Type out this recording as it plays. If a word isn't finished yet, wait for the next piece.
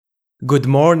Good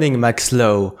morning, Max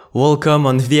Lowe. Welcome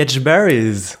on VH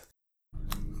Berries.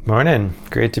 Morning.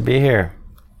 Great to be here.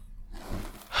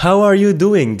 How are you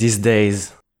doing these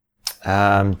days?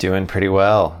 I'm doing pretty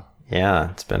well.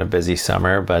 Yeah, it's been a busy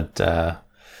summer, but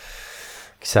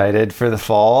excited for the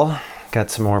fall. Got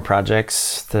some more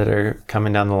projects that are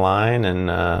coming down the line, and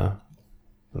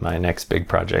my next big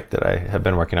project that I have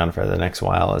been working on for the next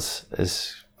while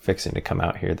is fixing to come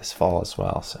out here this fall as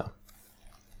well. So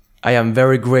I am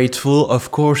very grateful.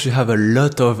 Of course, you have a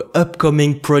lot of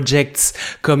upcoming projects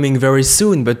coming very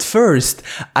soon. But first,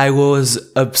 I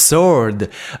was absorbed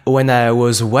when I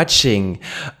was watching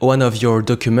one of your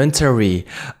documentary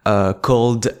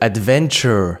called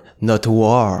Adventure, Not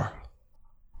War.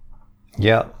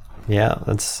 yeah,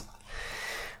 that's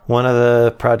one of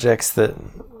the projects that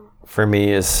for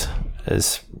me is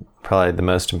probably the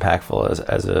most impactful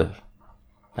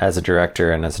as a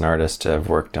director and as an artist to have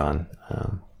worked on.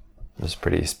 It was a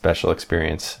pretty special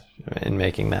experience in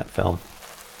making that film.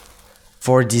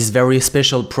 For this very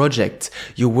special project,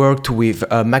 you worked with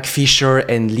Mac Fisher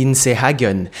and Lindsay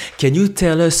Hagen. Can you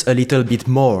tell us a little bit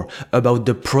more about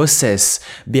the process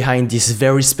behind this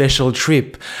very special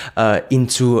trip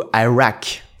into Iraq?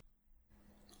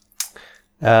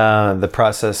 The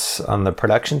process on the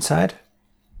production side?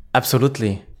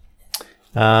 Absolutely.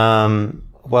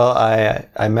 Well,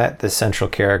 I met the central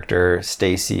character,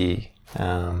 Stacy,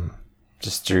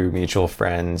 just through mutual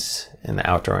friends in the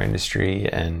outdoor industry,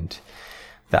 and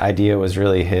the idea was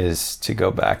really his to go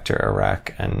back to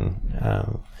Iraq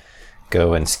and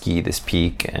go and ski this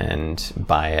peak and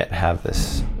buy it, have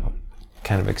this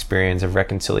kind of experience of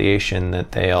reconciliation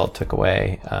that they all took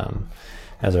away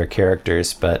as our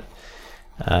characters. But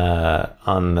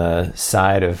on the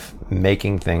side of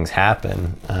making things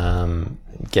happen,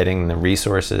 getting the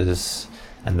resources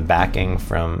and the backing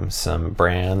from some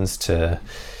brands to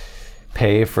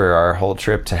pay for our whole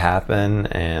trip to happen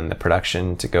and the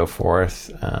production to go forth.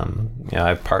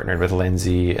 I've partnered with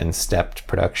Lindsay and Stepped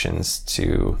Productions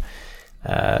to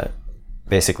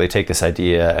basically take this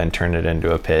idea and turn it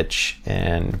into a pitch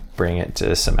and bring it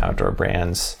to some outdoor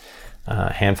brands,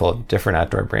 a handful of different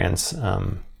outdoor brands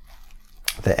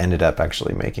that ended up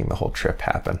actually making the whole trip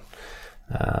happen.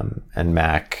 And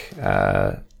Mac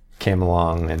came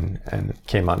along and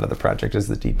came onto the project as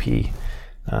the DP,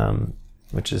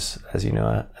 which is, as you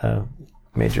know, a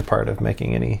major part of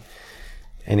making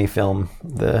any film,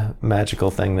 the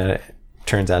magical thing that it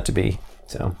turns out to be.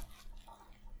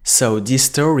 So this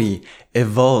story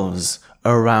evolves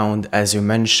around, as you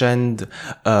mentioned,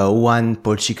 one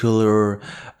particular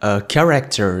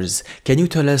characters. Can you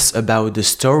tell us about the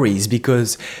stories?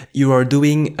 Because you are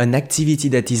doing an activity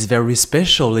that is very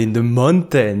special in the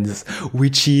mountains,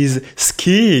 which is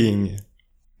skiing.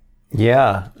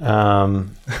 Yeah.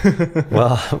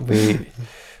 Well, we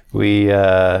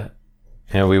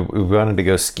wanted to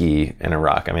go ski in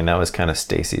Iraq. I mean, that was kind of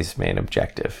Stacy's main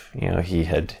objective. He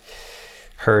had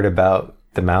heard about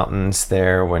the mountains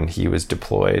there when he was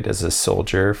deployed as a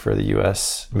soldier for the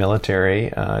U.S.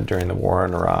 military during the war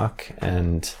in Iraq,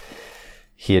 and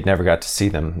he had never got to see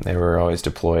them. They were always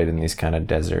deployed in these kind of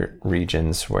desert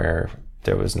regions where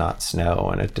there was not snow,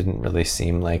 and it didn't really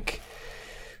seem like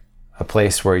a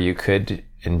place where you could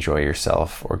enjoy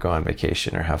yourself or go on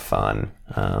vacation or have fun.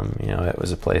 It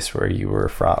was a place where you were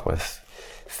fraught with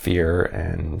fear,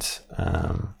 and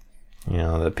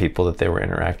the people that they were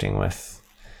interacting with.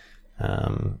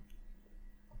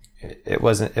 It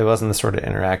wasn't the sort of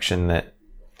interaction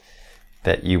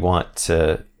that you want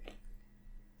to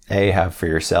have for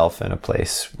yourself in a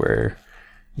place where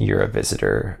you're a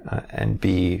visitor, and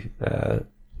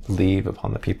leave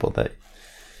upon the people that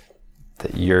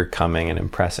you're coming and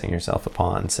impressing yourself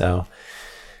upon. So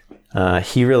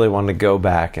he really wanted to go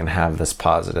back and have this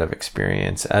positive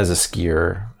experience as a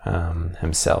skier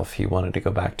himself. He wanted to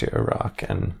go back to Iraq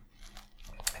and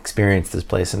experience this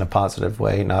place in a positive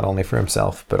way, not only for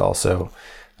himself, but also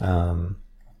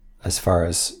as far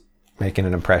as making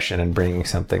an impression and bringing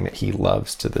something that he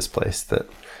loves to this place that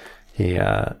he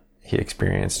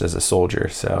experienced as a soldier.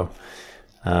 So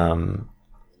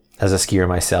as a skier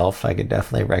myself, I could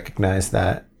definitely recognize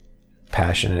that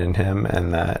passion in him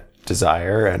and that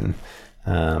desire. And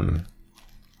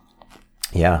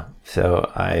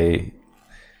so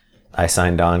I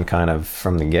signed on kind of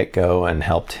from the get-go and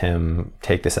helped him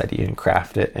take this idea and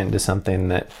craft it into something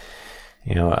that,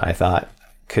 I thought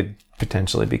could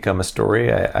potentially become a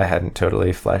story. I hadn't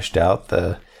totally fleshed out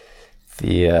the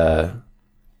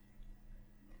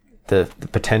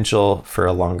potential for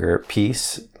a longer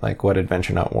piece, like what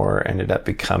Adventure Not War ended up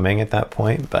becoming at that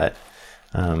point. But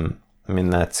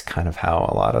that's kind of how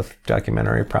a lot of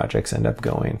documentary projects end up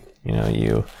going.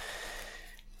 You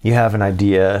you have an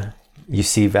idea, you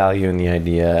see value in the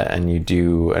idea, and you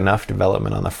do enough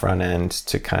development on the front end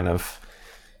to kind of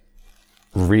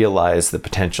realize the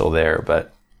potential there,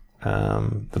 but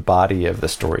the body of the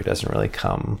story doesn't really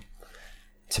come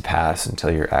to pass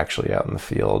until you're actually out in the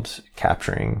field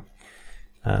capturing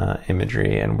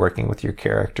imagery and working with your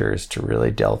characters to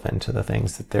really delve into the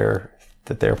things that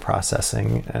they're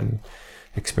processing and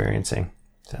experiencing.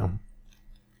 So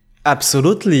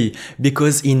absolutely,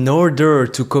 because in order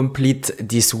to complete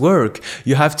this work,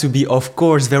 you have to be, of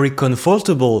course, very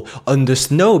comfortable on the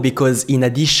snow, because in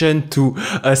addition to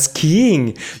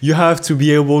skiing, you have to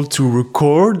be able to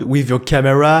record with your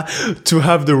camera, to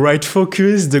have the right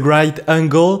focus, the right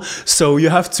angle. So you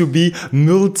have to be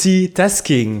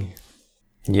multitasking.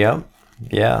 Yep.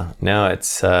 Yeah. No,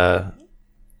 it's a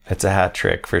hat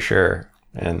trick for sure.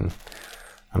 And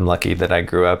I'm lucky that I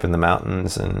grew up in the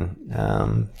mountains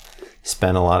and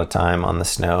spent a lot of time on the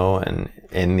snow and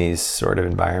in these sort of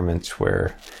environments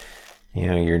where, you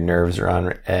know, your nerves are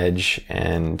on edge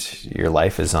and your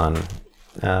life is on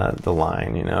the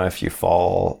line. You know, if you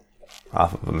fall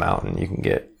off of a mountain, you can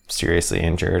get seriously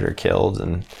injured or killed.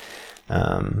 And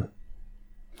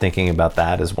thinking about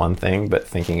that is one thing, but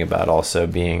thinking about also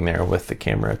being there with the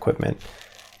camera equipment,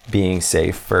 being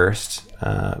safe first,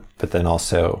 but then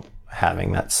also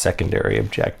having that secondary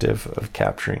objective of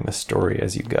capturing the story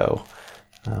as you go.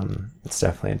 It's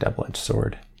definitely a double-edged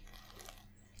sword.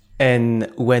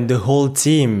 And when the whole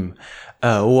team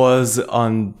was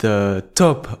on the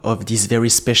top of this very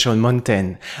special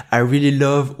mountain, I really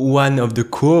love one of the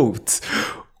quotes.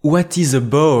 What is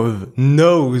above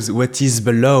knows what is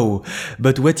below,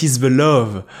 but what is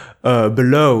below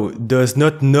does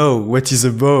not know what is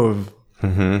above.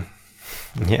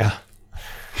 Mm-hmm. Yeah.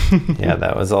 Yeah,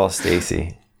 that was all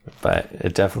Stacy, but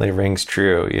it definitely rings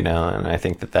true, you know, and I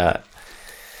think that,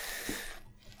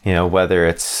 you know, whether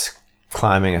it's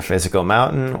climbing a physical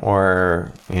mountain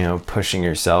or, you know, pushing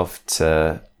yourself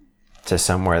to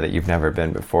somewhere that you've never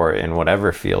been before in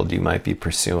whatever field you might be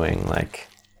pursuing, like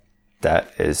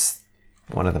that is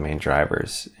one of the main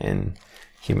drivers in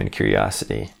human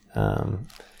curiosity,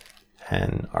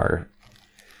 and our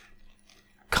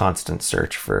constant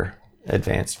search for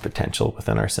advanced potential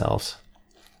within ourselves.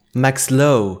 Max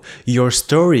Lowe, your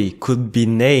story could be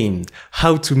named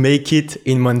How to Make It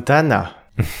in Montana.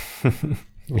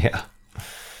 Yeah.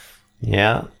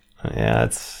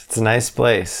 It's a nice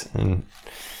place, and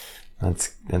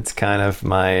that's kind of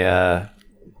my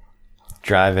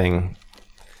driving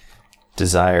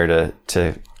desire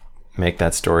to make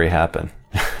that story happen.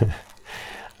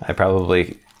 I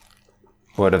probably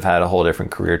would have had a whole different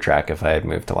career track if I had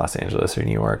moved to Los Angeles or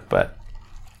New York, but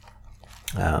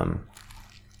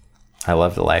I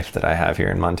love the life that I have here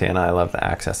in Montana. I love the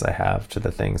access I have to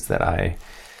the things that I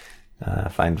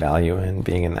find value in,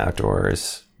 being in the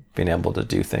outdoors, being able to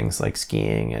do things like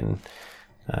skiing and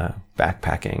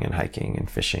backpacking and hiking and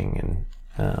fishing.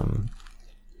 And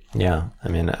yeah, I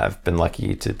mean, I've been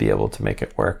lucky to be able to make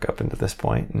it work up until this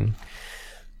point. And,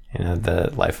 you know,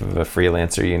 the life of a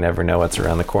freelancer, you never know what's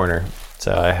around the corner.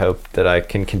 So I hope that I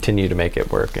can continue to make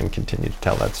it work and continue to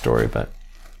tell that story. But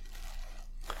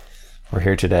we're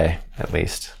here today, at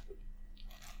least.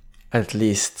 At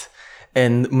least.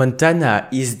 And Montana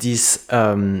is this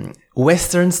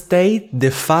western state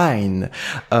defined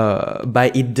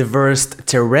by its diverse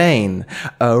terrain,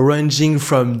 ranging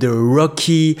from the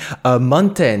rocky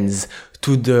mountains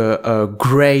to the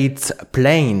Great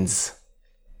Plains.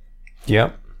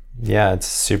 Yep. Yeah, it's a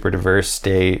super diverse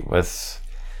state with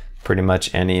pretty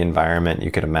much any environment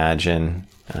you could imagine.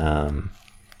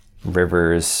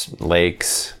 Rivers,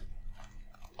 lakes,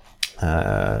 you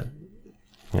know,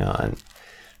 an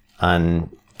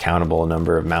uncountable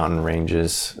number of mountain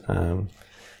ranges,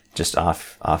 just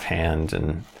offhand,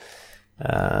 and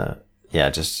yeah,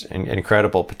 just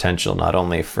incredible potential, not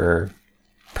only for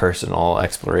personal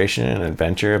exploration and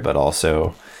adventure, but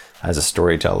also as a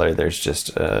storyteller. There's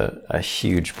just a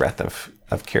huge breadth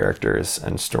of characters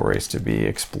and stories to be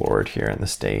explored here in the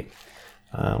state,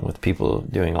 with people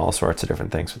doing all sorts of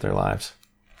different things with their lives.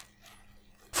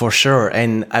 For sure,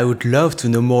 and I would love to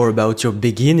know more about your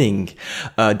beginning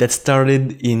that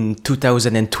started in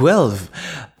 2012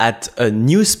 at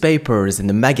newspapers and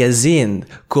a magazine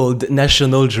called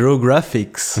National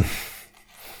Geographic.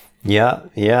 Yeah.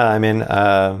 I mean,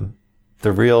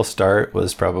 the real start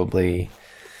was probably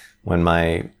when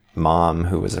my mom,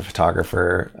 who was a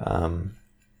photographer,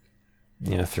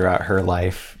 you know, throughout her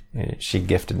life, she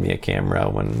gifted me a camera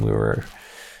when we were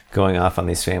going off on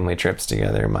these family trips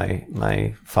together.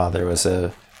 My father was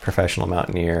a professional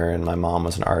mountaineer and my mom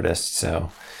was an artist. So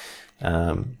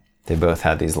they both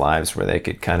had these lives where they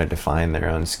could kind of define their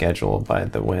own schedule by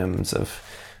the whims of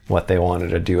what they wanted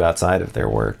to do outside of their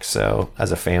work. So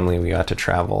as a family, we got to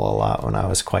travel a lot when I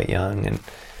was quite young, and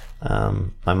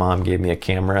my mom gave me a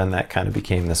camera, and that kind of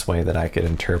became this way that I could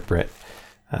interpret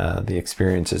the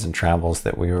experiences and travels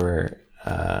that we were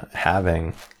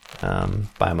having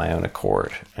by my own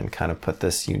accord, and kind of put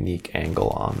this unique angle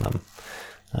on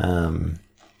them.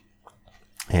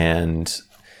 And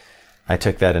I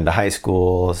took that into high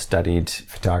school, studied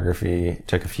photography,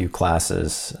 took a few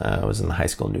classes. I was in the high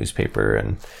school newspaper,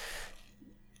 and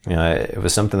it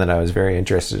was something that I was very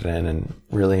interested in and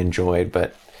really enjoyed.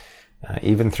 But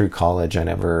even through college, I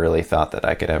never really thought that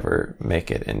I could ever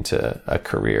make it into a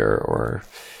career or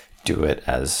do it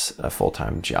as a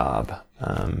full-time job.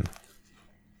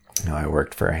 I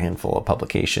worked for a handful of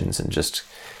publications and just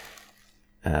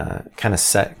kind of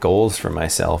set goals for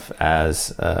myself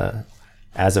as a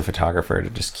photographer to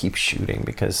just keep shooting,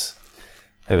 because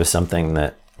it was something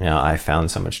that I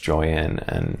found so much joy in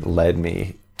and led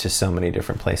me to so many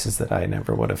different places that I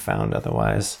never would have found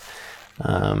otherwise.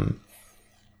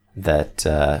 That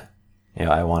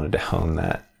I wanted to hone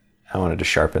that. I wanted to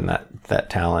sharpen that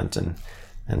talent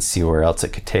and see where else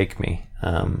it could take me.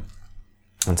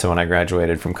 And so when I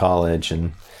graduated from college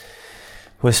and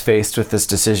was faced with this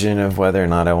decision of whether or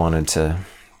not I wanted to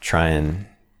try and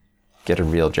get a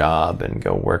real job and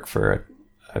go work for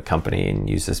a company and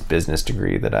use this business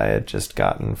degree that I had just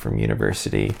gotten from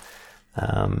university,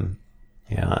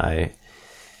 I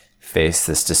faced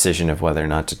this decision of whether or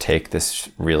not to take this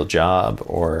real job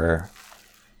or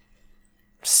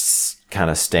kind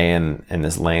of stay in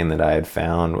this lane that I had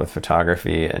found with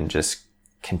photography and just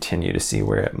continue to see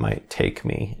where it might take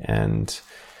me. And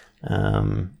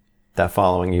that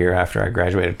following year after I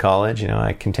graduated college,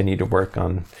 I continued to work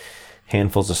on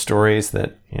handfuls of stories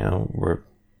that, were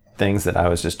things that I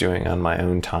was just doing on my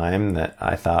own time that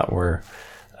I thought were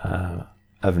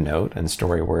of note and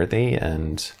story worthy,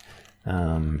 and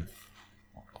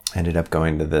ended up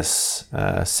going to this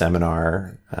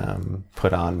seminar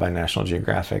put on by National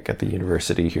Geographic at the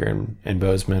university here in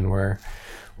Bozeman, where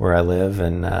I live,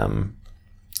 and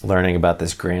learning about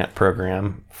this grant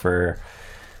program for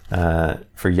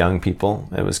young people.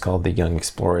 It was called the Young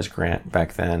Explorers Grant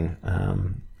back then.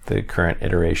 The current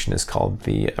iteration is called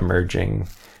the Emerging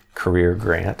Career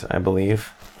Grant, I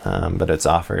believe, but it's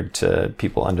offered to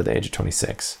people under the age of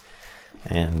 26.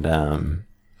 And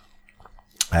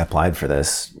I applied for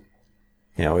this,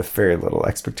 with very little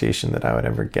expectation that I would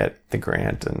ever get the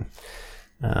grant. And,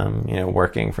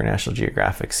 working for National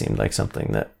Geographic seemed like something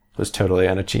that was totally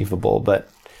unachievable. But,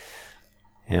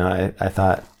 I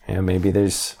thought, maybe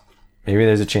there's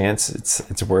a chance.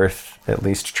 It's worth at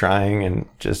least trying and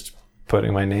just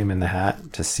putting my name in the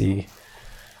hat to see,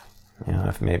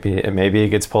 if maybe it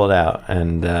gets pulled out.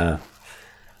 And I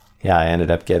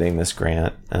ended up getting this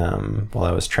grant while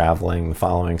I was traveling the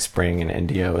following spring in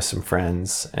India with some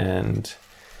friends, and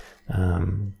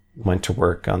went to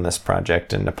work on this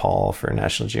project in Nepal for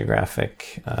National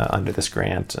Geographic under this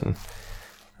grant, and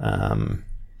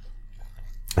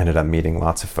ended up meeting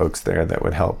lots of folks there that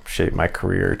would help shape my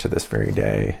career to this very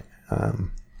day.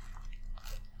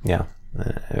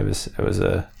 It was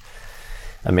a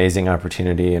amazing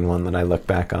opportunity, and one that I look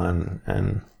back on,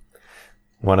 and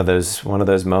one of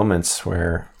those moments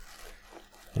where,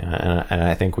 and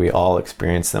I think we all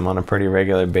experience them on a pretty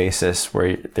regular basis,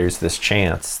 where there's this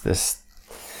chance, this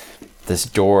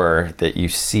door that you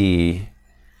see,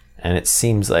 and it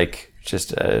seems like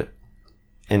just a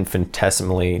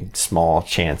infinitesimally small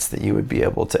chance that you would be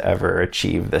able to ever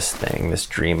achieve this thing, this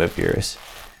dream of yours.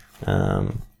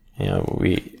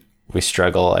 We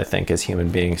struggle, I think, as human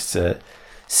beings to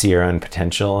see our own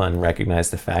potential and recognize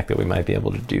the fact that we might be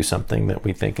able to do something that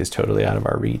we think is totally out of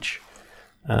our reach.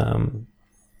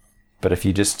 But if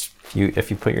you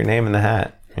put your name in the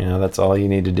hat, that's all you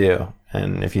need to do.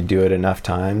 And if you do it enough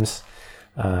times,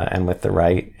 and with the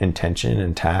right intention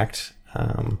and tact,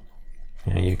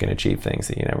 you can achieve things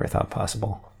that you never thought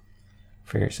possible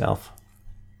for yourself.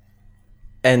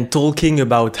 And talking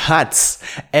about hats,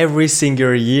 every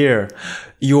single year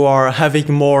you are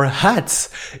having more hats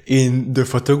in the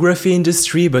photography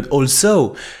industry, but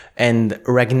also, and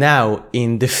right now,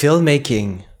 in the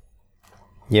filmmaking.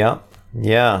 Yeah.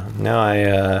 No,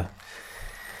 I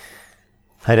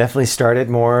definitely started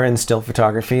more in still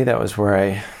photography. That was where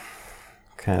I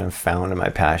kind of found my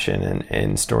passion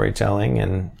in storytelling,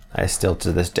 and I still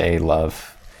to this day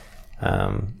love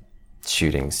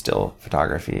shooting still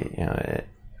photography.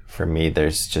 For me,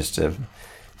 there's just a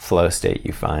flow state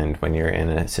you find when you're in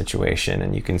a situation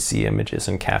and you can see images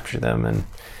and capture them, and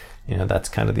that's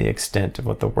kind of the extent of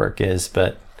what the work is.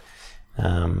 But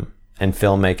In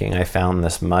filmmaking, I found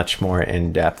this much more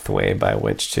in-depth way by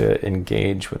which to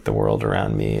engage with the world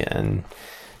around me and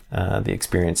the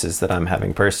experiences that I'm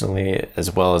having personally,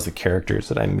 as well as the characters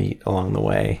that I meet along the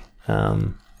way.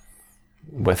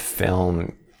 With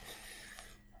film,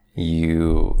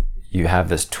 you have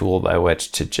this tool by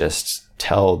which to just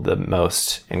tell the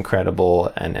most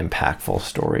incredible and impactful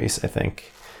stories, I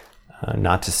think.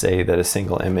 Not to say that a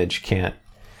single image can't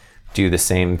do the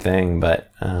same thing,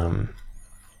 but I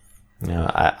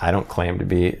don't claim to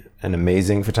be an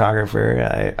amazing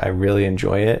photographer. I really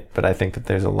enjoy it, but I think that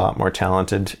there's a lot more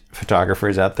talented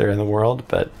photographers out there in the world.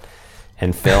 But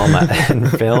in film,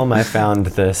 I found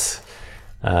this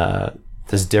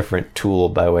different tool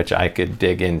by which I could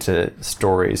dig into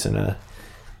stories in a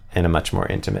much more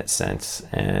intimate sense.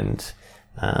 And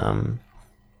I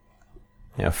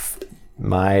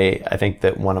think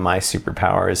that one of my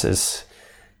superpowers is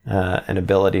an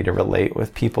ability to relate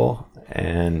with people,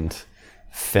 and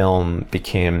film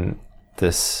became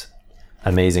this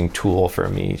amazing tool for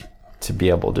me to be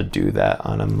able to do that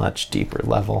on a much deeper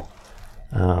level,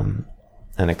 and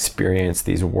experience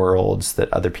these worlds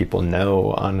that other people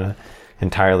know on an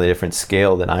entirely different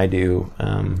scale than I do,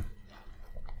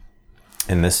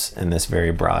 in this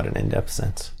very broad and in-depth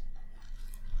sense.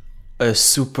 A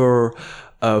super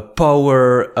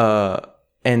power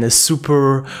and a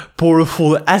super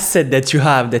powerful asset that you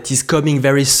have that is coming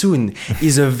very soon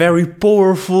is a very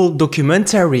powerful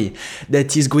documentary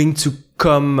that is going to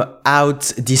come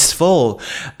out this fall.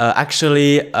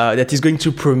 That is going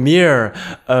to premiere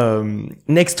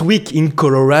next week in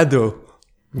Colorado.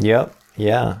 Yep.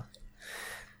 Yeah.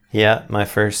 My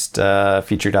first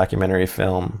feature documentary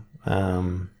film,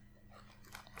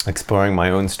 exploring my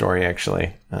own story,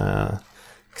 actually.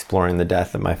 Exploring the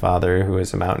death of my father, who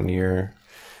was a mountaineer,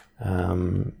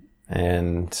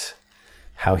 and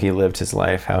how he lived his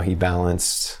life, how he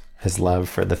balanced his love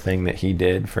for the thing that he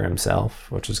did for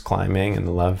himself, which was climbing, and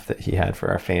the love that he had for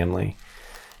our family.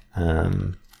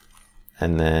 And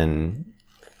then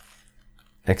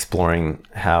exploring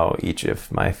how each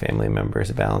of my family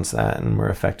members balanced that and were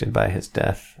affected by his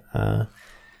death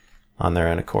on their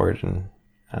own accord.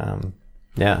 And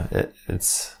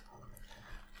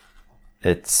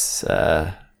it's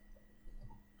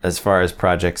as far as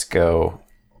projects go,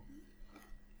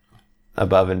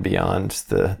 above and beyond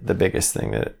the biggest thing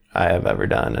that I have ever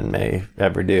done and may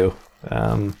ever do,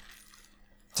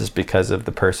 just because of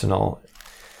the personal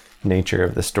nature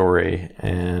of the story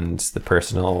and the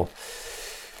personal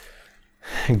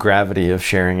gravity of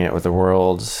sharing it with the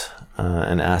world,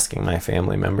 and asking my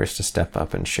family members to step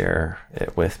up and share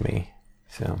it with me.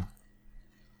 So.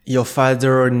 Your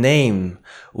father's name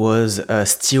was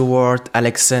Stewart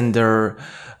Alexander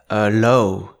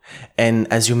Lowe. And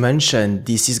as you mentioned,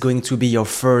 this is going to be your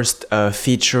first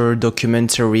feature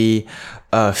documentary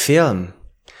film.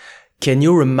 Can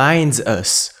you remind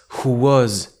us who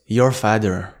was your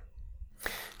father?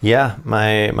 Yeah,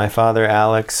 my father,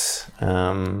 Alex,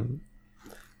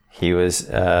 he was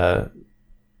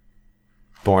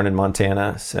born in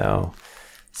Montana, so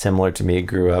similar to me,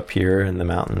 grew up here in the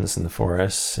mountains and the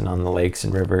forests and on the lakes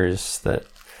and rivers that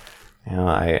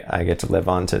I get to live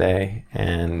on today.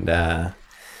 And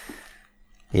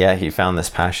he found this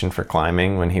passion for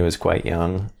climbing when he was quite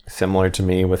young, similar to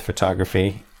me with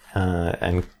photography,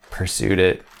 and pursued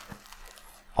it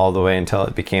all the way until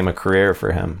it became a career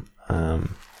for him.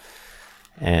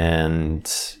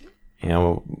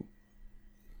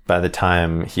 By the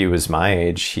time he was my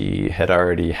age, he had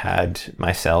already had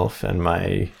myself and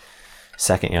my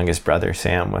second youngest brother,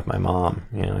 Sam, with my mom.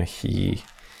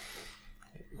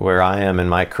 Where I am in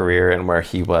my career and where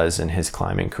he was in his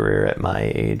climbing career at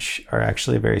my age are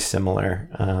actually very similar,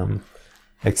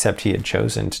 except he had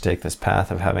chosen to take this path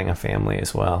of having a family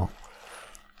as well.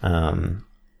 And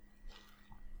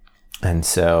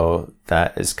so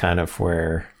that is kind of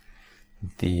where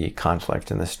the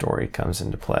conflict in the story comes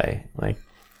into play. Like,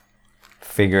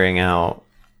 figuring out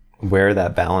where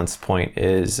that balance point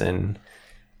is and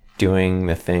doing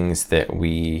the things that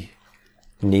we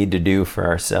need to do for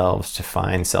ourselves to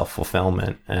find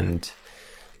self-fulfillment and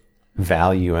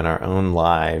value in our own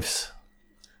lives,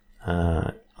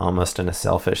 almost in a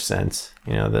selfish sense.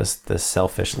 This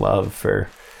selfish love for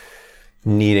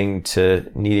needing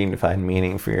to find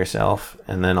meaning for yourself.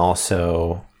 And then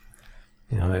also,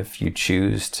 if you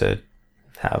choose to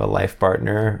have a life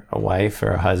partner, a wife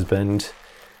or a husband,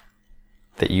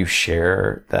 that you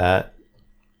share that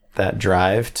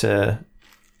drive to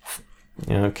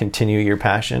continue your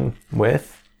passion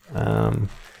with,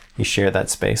 you share that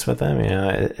space with them.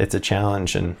 It's a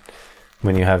challenge, and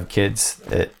when you have kids,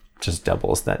 it just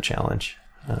doubles that challenge.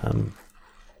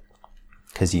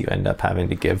 because you end up having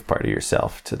to give part of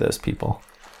yourself to those people.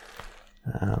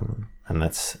 And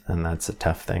that's a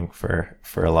tough thing for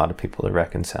a lot of people to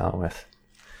reconcile with,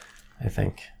 I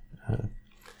think.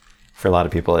 For a lot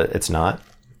of people, it's not,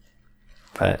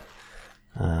 but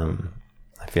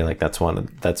I feel like that's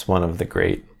one of the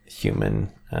great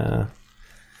human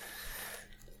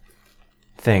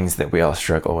things that we all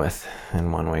struggle with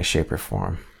in one way, shape, or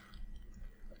form.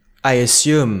 I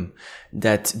assume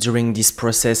that during this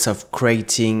process of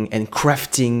creating and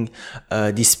crafting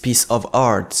this piece of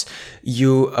art,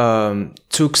 you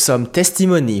took some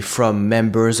testimony from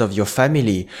members of your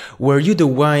family. Were you the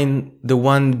one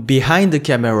behind the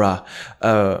camera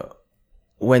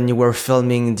when you were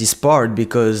filming this part?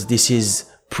 Because this is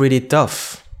pretty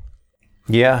tough.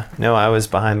 Yeah, no, I was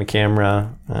behind the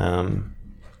camera, and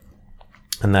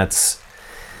that's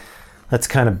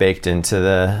kind of baked into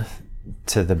the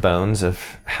bones of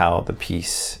how the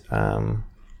piece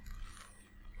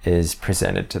is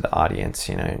presented to the audience.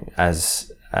 You know,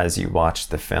 as you watch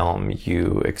the film,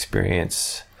 you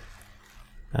experience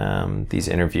these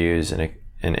interviews and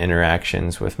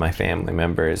interactions with my family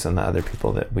members and the other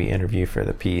people that we interview for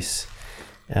the piece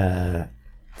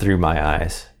through my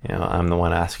eyes. You know, I'm the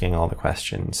one asking all the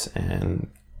questions, and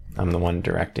I'm the one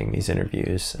directing these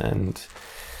interviews, and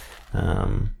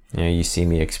you know, you see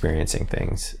me experiencing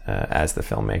things as the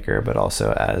filmmaker, but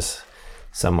also as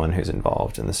someone who's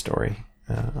involved in the story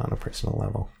on a personal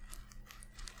level.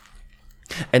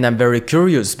 And I'm very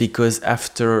curious because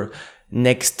after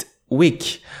next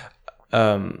week,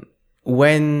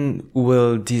 when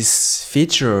will this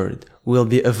feature will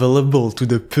be available to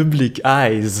the public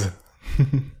eyes?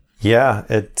 Yeah,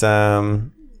 it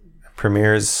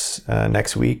premieres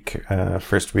next week,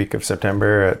 first week of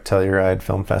September at Telluride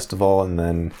Film Festival, and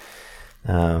then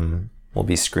we'll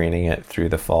be screening it through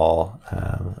the fall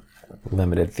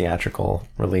limited theatrical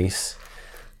release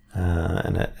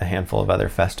and a handful of other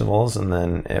festivals, and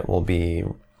then it will be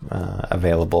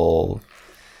available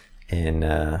in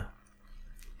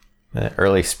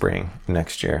early spring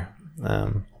next year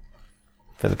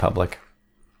for the public.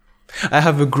 I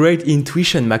have a great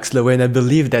intuition, Max Lowe, and I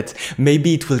believe that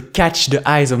maybe it will catch the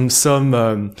eyes of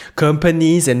some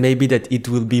companies, and maybe that it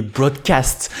will be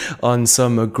broadcast on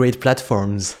some great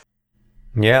platforms.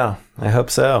 Yeah, I hope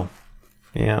so.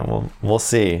 Yeah, we'll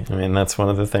see. I mean, that's one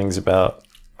of the things about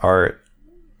art,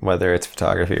 whether it's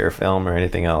photography or film or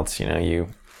anything else. You know,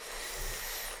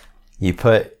 you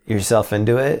put yourself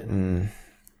into it, and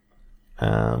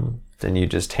then you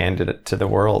just hand it to the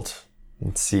world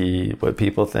and see what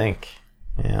people think.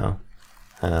 You know,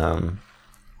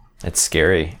 it's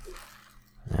scary.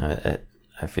 You know,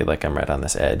 I feel like I'm right on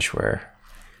this edge where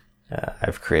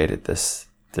I've created this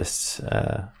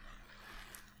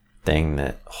thing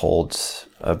that holds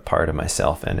a part of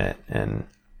myself in it, and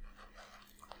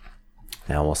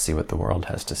now we'll see what the world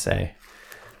has to say.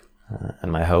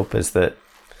 And my hope is that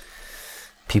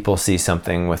people see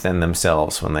something within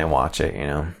themselves when they watch it. You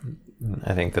know,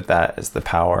 I think that is the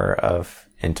power of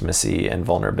intimacy and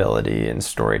vulnerability and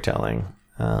storytelling.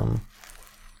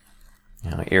 You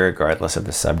know, irregardless of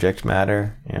the subject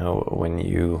matter, you know, when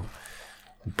you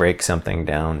break something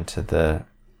down to the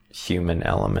human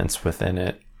elements within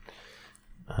it,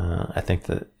 I think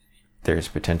that there's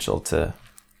potential to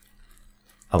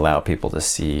allow people to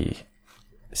see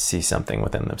something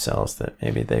within themselves that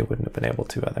maybe they wouldn't have been able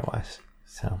to otherwise.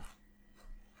 So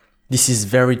this is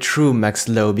very true, Max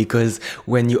Lowe, because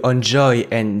when you enjoy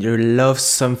and you love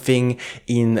something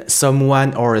in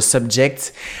someone or a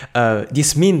subject,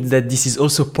 this means that this is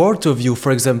also part of you.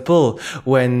 For example,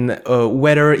 when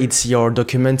whether it's your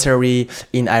documentary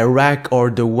in Iraq or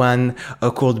the one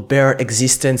called Bare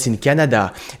Existence in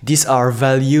Canada, these are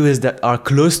values that are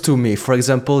close to me. For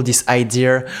example, this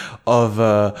idea of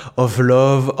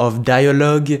love, of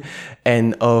dialogue,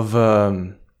 and of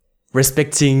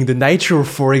respecting the nature,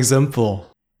 for example.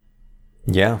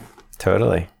 Yeah,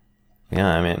 totally. Yeah,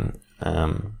 I mean,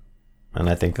 and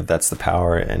I think that that's the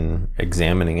power in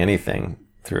examining anything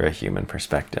through a human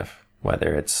perspective,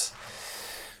 whether it's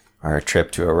our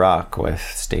trip to Iraq with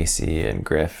Stacy and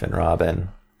Griff and Robin,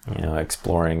 you know,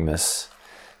 exploring this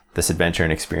adventure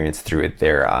and experience through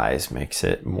their eyes makes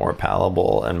it more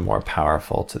palatable and more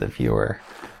powerful to the viewer.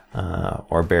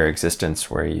 Or Bare Existence,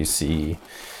 where you see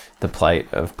the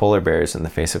plight of polar bears in the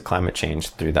face of climate change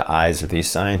through the eyes of these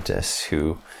scientists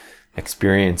who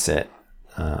experience it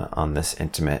on this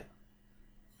intimate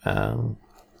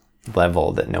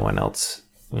level that no one else,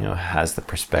 you know, has the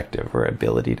perspective or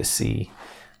ability to see.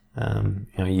 You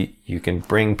know, you can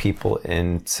bring people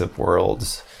into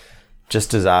worlds,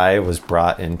 just as I was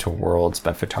brought into worlds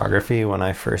by photography when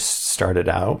I first started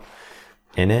out.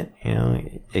 in it, you know,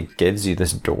 it gives you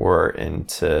this door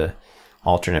into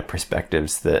alternate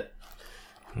perspectives that,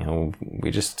 you know,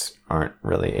 we just aren't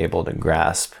really able to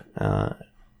grasp you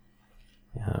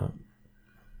know,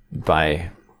 by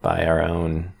our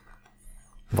own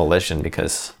volition,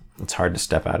 because it's hard to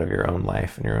step out of your own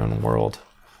life and your own world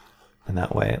in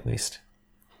that way, at least.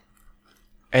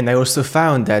 And I also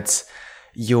found that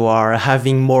you are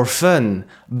having more fun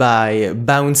by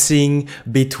bouncing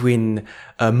between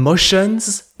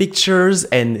motions, pictures,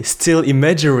 and still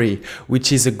imagery,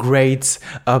 which is a great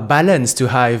balance to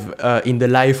have in the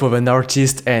life of an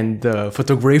artist and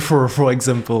photographer, for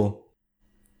example.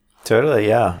 Totally,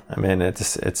 yeah. I mean,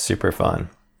 it's super fun.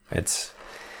 It's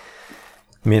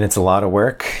a lot of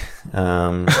work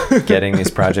getting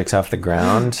these projects off the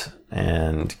ground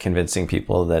and convincing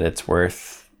people that it's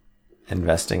worth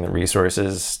investing the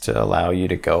resources to allow you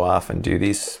to go off and do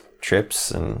these trips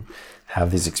and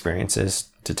have these experiences,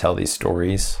 to tell these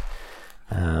stories.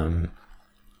 But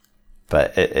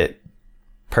it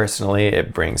personally,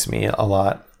 it brings me a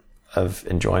lot of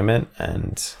enjoyment,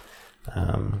 and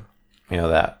you know,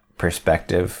 that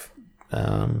perspective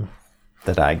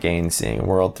that I gain seeing a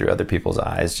world through other people's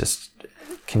eyes just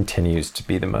continues to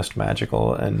be the most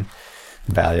magical and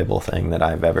valuable thing that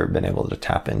I've ever been able to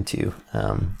tap into.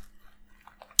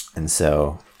 And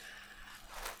so,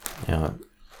 you know,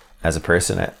 as a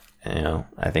person, you know,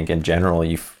 I think in general,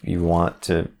 you want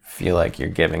to feel like you're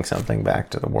giving something back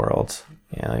to the world.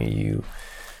 You know, you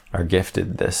are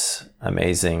gifted this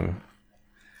amazing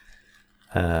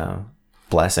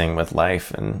blessing with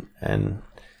life, and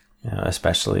you know,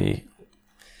 especially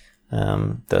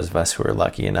those of us who are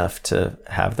lucky enough to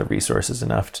have the resources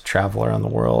enough to travel around the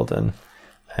world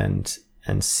and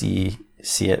see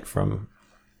it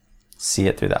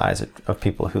through the eyes of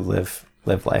people who live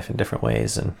life in different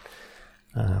ways. And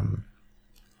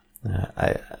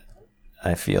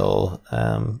I feel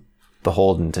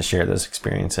beholden to share those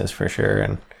experiences for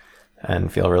sure,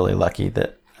 and feel really lucky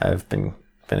that I've been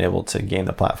able to gain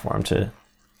the platform to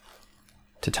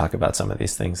talk about some of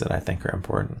these things that I think are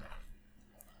important.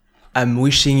 I'm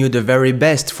wishing you the very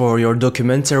best for your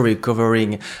documentary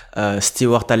covering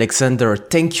Stewart Alexander.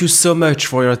 Thank you so much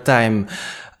for your time,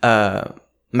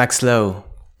 Max Lowe.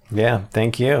 Yeah,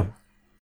 thank you.